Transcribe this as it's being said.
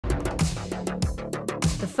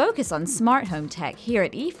The focus on smart home tech here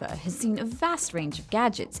at IFA has seen a vast range of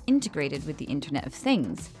gadgets integrated with the Internet of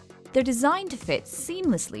Things. They're designed to fit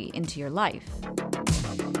seamlessly into your life.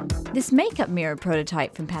 This makeup mirror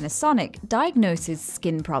prototype from Panasonic diagnoses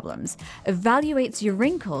skin problems, evaluates your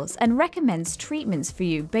wrinkles, and recommends treatments for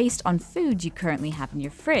you based on food you currently have in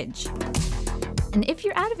your fridge. And if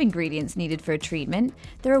you're out of ingredients needed for a treatment,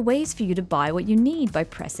 there are ways for you to buy what you need by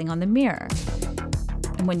pressing on the mirror.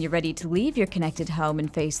 And when you're ready to leave your connected home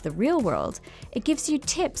and face the real world, it gives you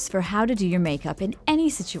tips for how to do your makeup in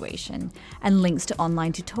any situation and links to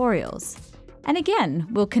online tutorials. And again,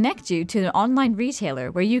 we'll connect you to an online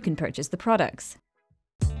retailer where you can purchase the products.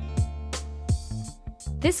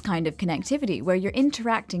 This kind of connectivity where you're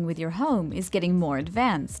interacting with your home is getting more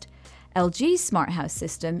advanced. LG's Smart House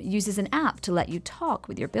system uses an app to let you talk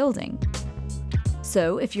with your building.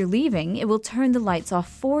 So if you're leaving, it will turn the lights off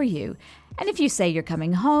for you. And if you say you're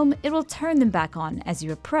coming home, it will turn them back on as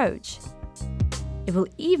you approach. It will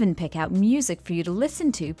even pick out music for you to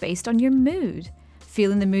listen to based on your mood.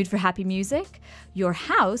 Feel in the mood for happy music? Your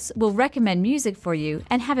house will recommend music for you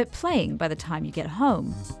and have it playing by the time you get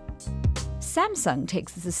home. Samsung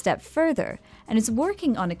takes this a step further and is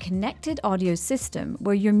working on a connected audio system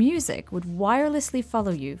where your music would wirelessly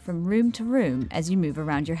follow you from room to room as you move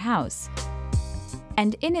around your house.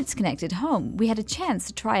 And in its connected home, we had a chance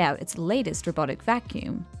to try out its latest robotic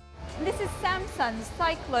vacuum. This is Samsung's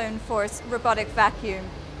Cyclone Force robotic vacuum.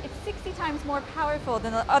 It's 60 times more powerful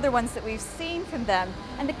than the other ones that we've seen from them.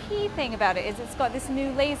 And the key thing about it is it's got this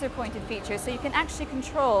new laser pointed feature, so you can actually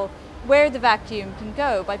control where the vacuum can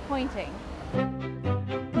go by pointing.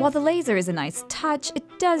 While the laser is a nice touch,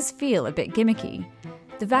 it does feel a bit gimmicky.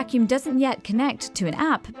 The vacuum doesn't yet connect to an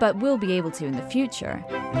app, but will be able to in the future.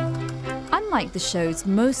 Unlike the show's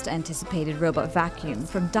most anticipated robot vacuum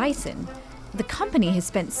from Dyson, the company has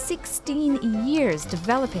spent 16 years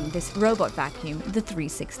developing this robot vacuum, the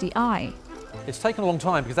 360i. It's taken a long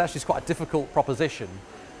time because actually it's quite a difficult proposition.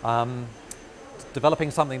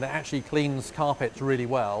 Developing something that actually cleans carpets really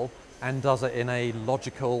well and does it in a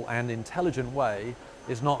logical and intelligent way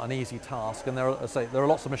is not an easy task. And there are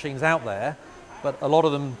lots of machines out there, but a lot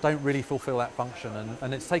of them don't really fulfill that function.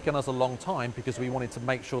 And it's taken us a long time because we wanted to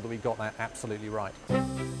make sure that we got that absolutely right.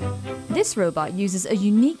 This robot uses a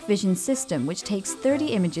unique vision system which takes 30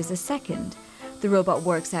 images a second. The robot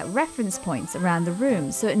works at reference points around the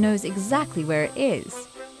room so it knows exactly where it is.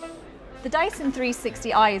 The Dyson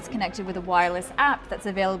 360i is connected with a wireless app that's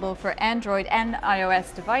available for Android and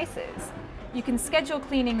iOS devices. You can schedule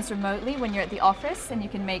cleanings remotely when you're at the office, and you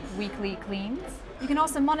can make weekly cleans. You can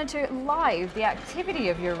also monitor live the activity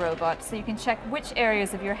of your robot so you can check which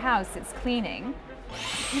areas of your house it's cleaning.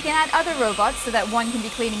 You can add other robots so that one can be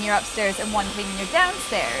cleaning your upstairs and one cleaning your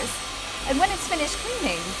downstairs. And when it's finished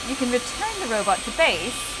cleaning, you can return the robot to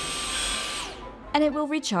base and it will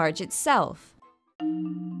recharge itself.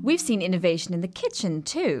 We've seen innovation in the kitchen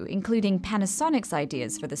too, including Panasonic's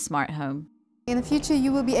ideas for the smart home. In the future,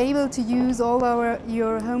 you will be able to use all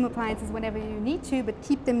your home appliances whenever you need to, but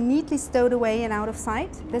keep them neatly stowed away and out of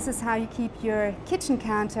sight. This is how you keep your kitchen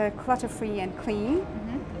counter clutter-free and clean.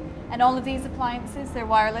 And all of these appliances, they're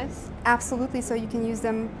wireless? Absolutely, so you can use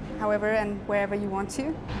them however and wherever you want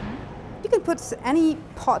to. You can put any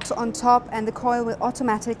pot on top and the coil will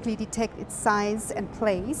automatically detect its size and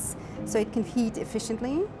place, so it can heat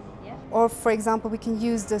efficiently. Or for example, we can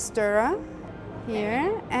use the stirrer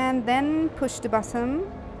here and then push the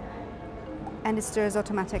button and it stirs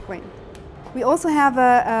automatically. We also have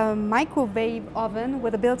a microwave oven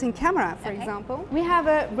with a built-in camera, for example. We have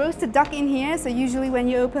a roasted duck in here, so usually when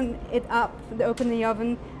you open it up, open the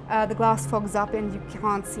oven, the glass fogs up and you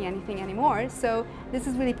can't see anything anymore. So this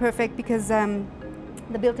is really perfect because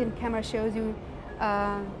the built-in camera shows you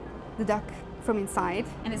the duck from inside.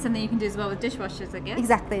 And it's something you can do as well with dishwashers, I guess?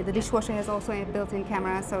 Exactly. The dishwasher has also a built-in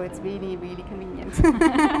camera, so it's really, really convenient.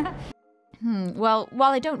 Well,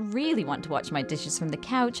 while I don't really want to watch my dishes from the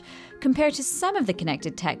couch, compared to some of the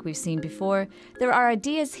connected tech we've seen before, there are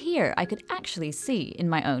ideas here I could actually see in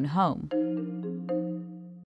my own home.